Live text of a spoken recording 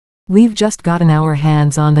We've just gotten our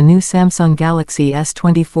hands on the new Samsung Galaxy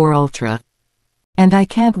S24 Ultra. And I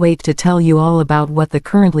can't wait to tell you all about what the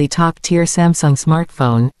currently top-tier Samsung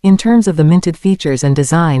smartphone, in terms of the minted features and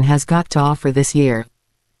design, has got to offer this year.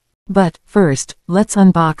 But, first, let's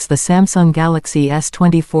unbox the Samsung Galaxy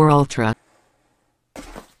S24 Ultra.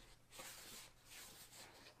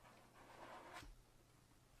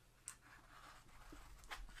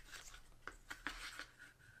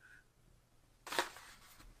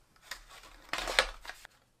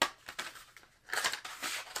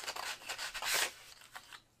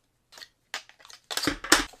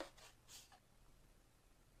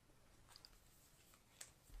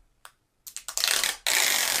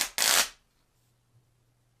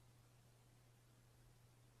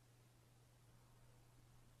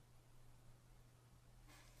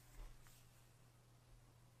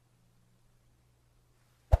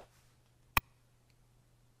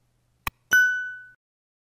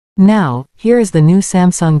 Now, here is the new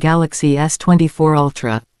Samsung Galaxy S24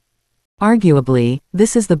 Ultra. Arguably,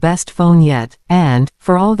 this is the best phone yet, and,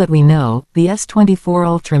 for all that we know, the S24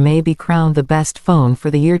 Ultra may be crowned the best phone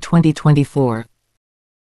for the year 2024.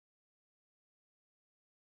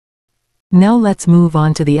 Now let's move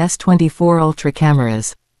on to the S24 Ultra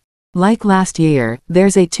cameras. Like last year,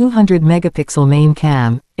 there's a 200-megapixel main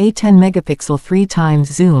cam, a 10-megapixel 3x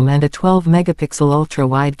zoom and a 12-megapixel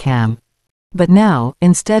ultra-wide cam. But now,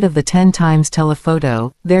 instead of the 10x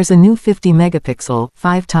telephoto, there's a new 50-megapixel,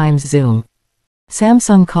 5x zoom.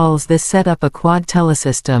 Samsung calls this setup a quad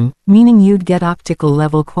telesystem, meaning you'd get optical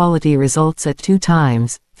level quality results at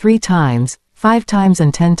 2x, 3x, 5x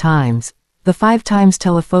and 10x. The 5x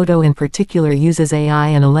telephoto in particular uses AI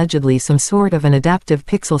and allegedly some sort of an adaptive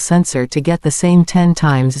pixel sensor to get the same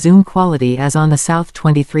 10x zoom quality as on the South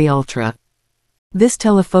 23 Ultra. This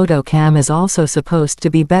telephoto cam is also supposed to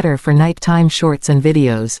be better for nighttime shorts and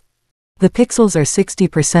videos. The pixels are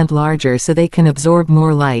 60% larger so they can absorb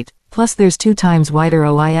more light, plus there's 2x wider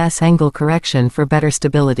OIS angle correction for better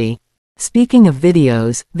stability. Speaking of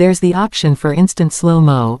videos, there's the option for instant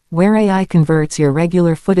slow-mo, where AI converts your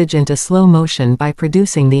regular footage into slow motion by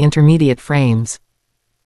producing the intermediate frames.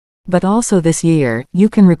 But also this year, you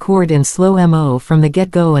can record in slow-mo from the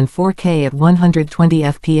get-go and 4K at 120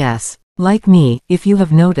 FPS. Like me, if you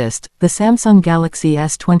have noticed, the Samsung Galaxy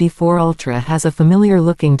S24 Ultra has a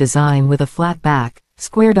familiar-looking design with a flat back,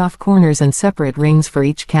 squared-off corners and separate rings for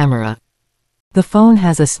each camera. The phone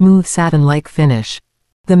has a smooth satin-like finish.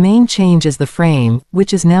 The main change is the frame,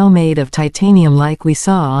 which is now made of titanium like we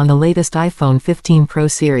saw on the latest iPhone 15 Pro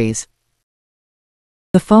series.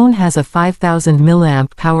 The phone has a 5000 mAh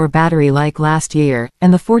power battery like last year,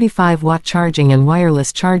 and the 45-watt charging and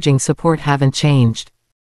wireless charging support haven't changed.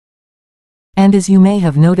 And as you may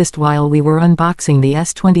have noticed while we were unboxing the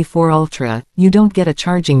S24 Ultra, you don't get a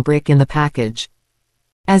charging brick in the package.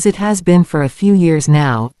 As it has been for a few years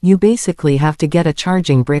now, you basically have to get a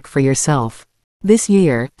charging brick for yourself. This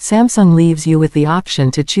year, Samsung leaves you with the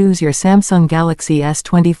option to choose your Samsung Galaxy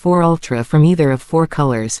S24 Ultra from either of 4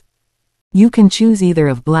 colors. You can choose either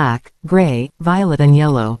of black, gray, violet and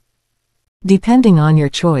yellow. Depending on your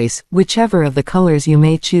choice, whichever of the colors you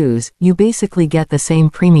may choose, you basically get the same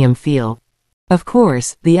premium feel. Of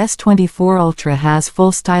course, the S24 Ultra has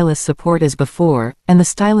full stylus support as before, and the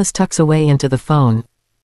stylus tucks away into the phone.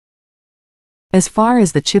 As far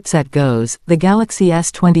as the chipset goes, the Galaxy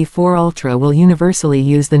S24 Ultra will universally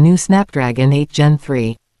use the new Snapdragon 8 Gen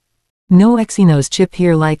 3. No Exynos chip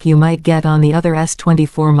here like you might get on the other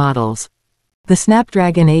S24 models. The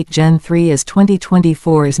Snapdragon 8 Gen 3 is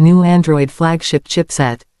 2024's new Android flagship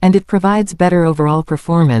chipset, and it provides better overall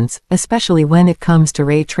performance, especially when it comes to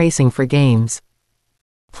ray tracing for games.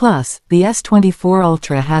 Plus, the S24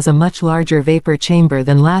 Ultra has a much larger vapor chamber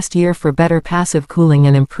than last year for better passive cooling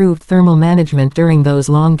and improved thermal management during those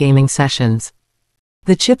long gaming sessions.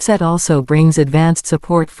 The chipset also brings advanced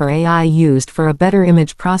support for AI used for a better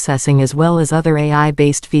image processing as well as other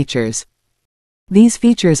AI-based features. These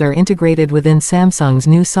features are integrated within Samsung's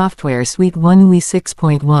new software suite One UI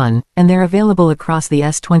 6.1, and they're available across the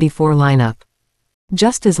S24 lineup.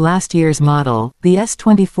 Just as last year's model, the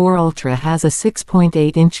S24 Ultra has a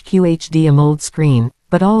 6.8-inch QHD AMOLED screen,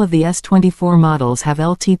 but all of the S24 models have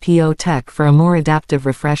LTPO tech for a more adaptive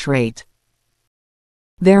refresh rate.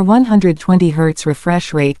 Their 120Hz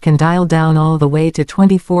refresh rate can dial down all the way to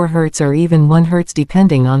 24Hz or even 1Hz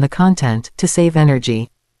depending on the content, to save energy.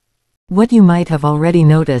 What you might have already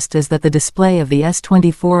noticed is that the display of the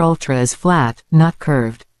S24 Ultra is flat, not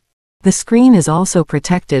curved. The screen is also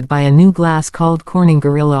protected by a new glass called Corning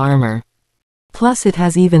Gorilla Armor. Plus it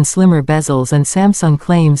has even slimmer bezels and Samsung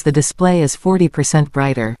claims the display is 40%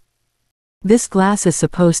 brighter. This glass is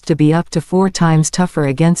supposed to be up to 4 times tougher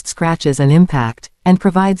against scratches and impact, and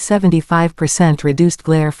provides 75% reduced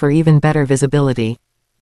glare for even better visibility.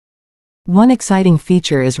 One exciting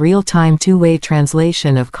feature is real-time two-way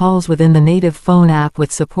translation of calls within the native phone app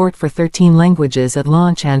with support for 13 languages at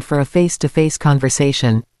launch and for a face-to-face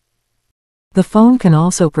conversation. The phone can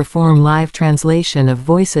also perform live translation of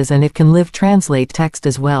voices, and it can live translate text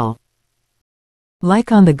as well.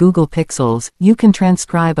 Like on the Google Pixels, you can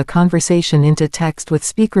transcribe a conversation into text with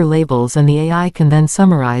speaker labels, and the AI can then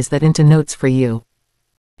summarize that into notes for you.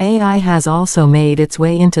 AI has also made its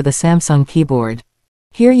way into the Samsung keyboard.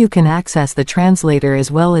 Here you can access the translator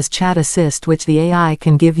as well as chat assist, which the AI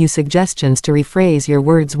can give you suggestions to rephrase your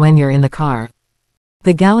words when you're in the car.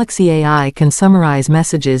 The Galaxy AI can summarize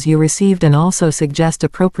messages you received and also suggest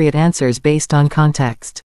appropriate answers based on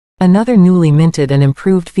context. Another newly minted and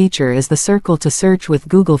improved feature is the Circle to Search with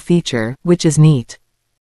Google feature, which is neat.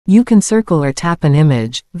 You can circle or tap an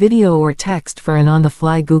image, video or text for an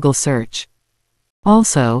on-the-fly Google search.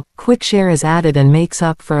 Also, Quick Share is added and makes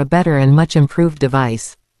up for a better and much improved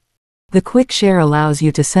device. The Quick Share allows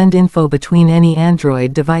you to send info between any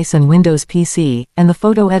Android device and Windows PC, and the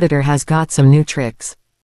photo editor has got some new tricks.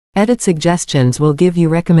 Edit Suggestions will give you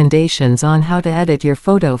recommendations on how to edit your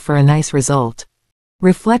photo for a nice result.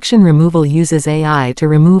 Reflection Removal uses AI to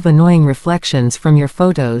remove annoying reflections from your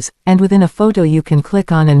photos, and within a photo you can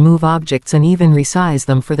click on and move objects and even resize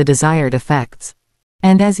them for the desired effects.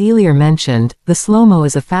 And as earlier mentioned, the slow-mo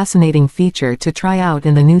is a fascinating feature to try out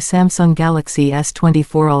in the new Samsung Galaxy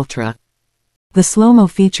S24 Ultra. The slow-mo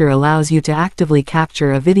feature allows you to actively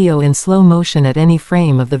capture a video in slow motion at any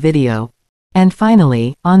frame of the video. And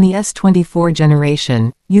finally, on the S24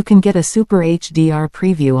 generation, you can get a Super HDR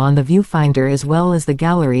preview on the viewfinder as well as the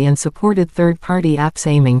gallery and supported third-party apps,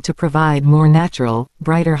 aiming to provide more natural,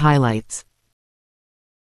 brighter highlights.